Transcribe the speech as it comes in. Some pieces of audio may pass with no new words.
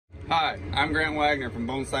Hi, I'm Grant Wagner from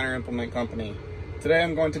Bone Center Implement Company. Today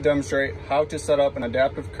I'm going to demonstrate how to set up an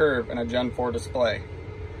adaptive curve in a Gen 4 display.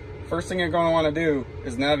 First thing you're going to want to do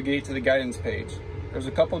is navigate to the guidance page. There's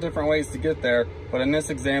a couple different ways to get there, but in this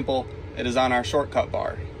example, it is on our shortcut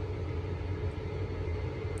bar.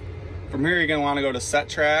 From here, you're going to want to go to Set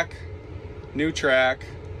Track, New Track,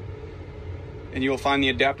 and you will find the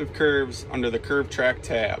adaptive curves under the Curve Track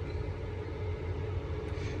tab.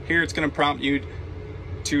 Here it's going to prompt you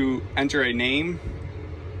to enter a name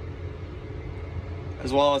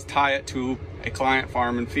as well as tie it to a client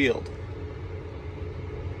farm and field.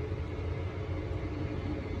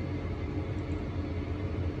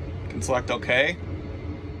 You can select OK.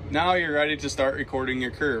 Now you're ready to start recording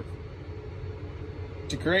your curve.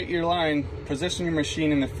 To create your line, position your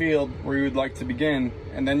machine in the field where you would like to begin,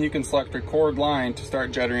 and then you can select Record Line to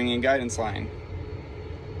start jittering a guidance line.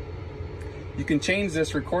 You can change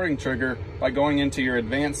this recording trigger by going into your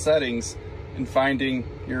advanced settings and finding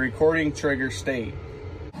your recording trigger state.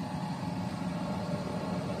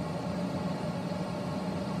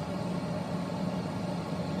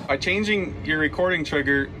 By changing your recording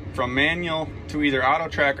trigger from manual to either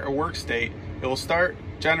AutoTrack or work state, it will start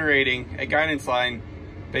generating a guidance line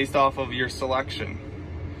based off of your selection.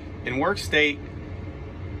 In work state,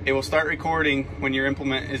 it will start recording when your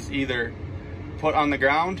implement is either put on the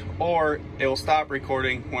ground or it will stop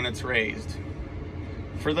recording when it's raised.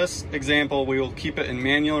 For this example, we will keep it in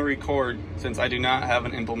manual record since I do not have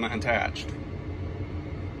an implement attached.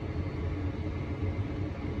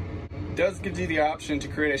 It does give you the option to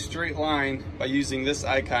create a straight line by using this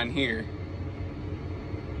icon here.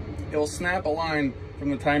 It will snap a line from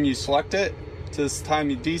the time you select it to the time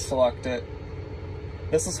you deselect it.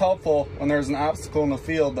 This is helpful when there's an obstacle in the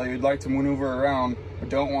field that you'd like to maneuver around but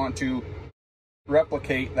don't want to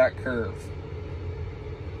replicate that curve.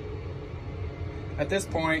 At this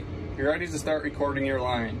point, you're ready to start recording your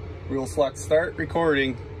line. We will select Start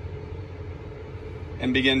Recording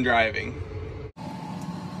and begin driving.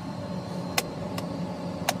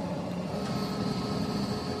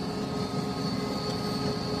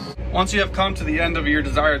 Once you have come to the end of your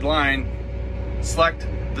desired line, select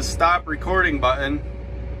the Stop Recording button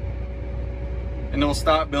and it will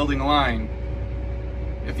stop building a line.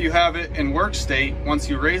 If you have it in work state, once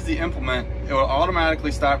you raise the implement, it will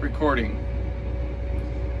automatically stop recording.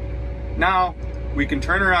 Now, we can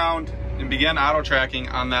turn around and begin auto tracking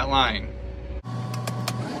on that line.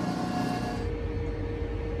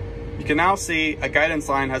 You can now see a guidance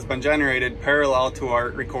line has been generated parallel to our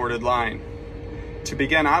recorded line. To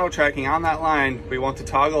begin auto tracking on that line, we want to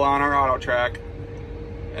toggle on our auto track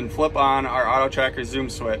and flip on our auto tracker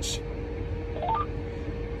zoom switch.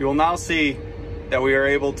 You will now see that we are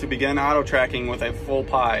able to begin auto tracking with a full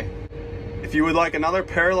pie. If you would like another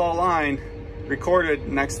parallel line recorded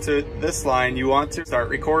next to this line, you want to start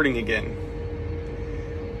recording again.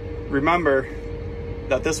 Remember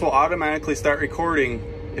that this will automatically start recording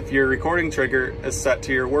if your recording trigger is set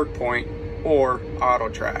to your work point or auto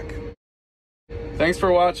track. Thanks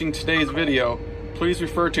for watching today's video. Please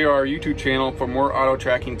refer to our YouTube channel for more auto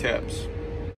tracking tips.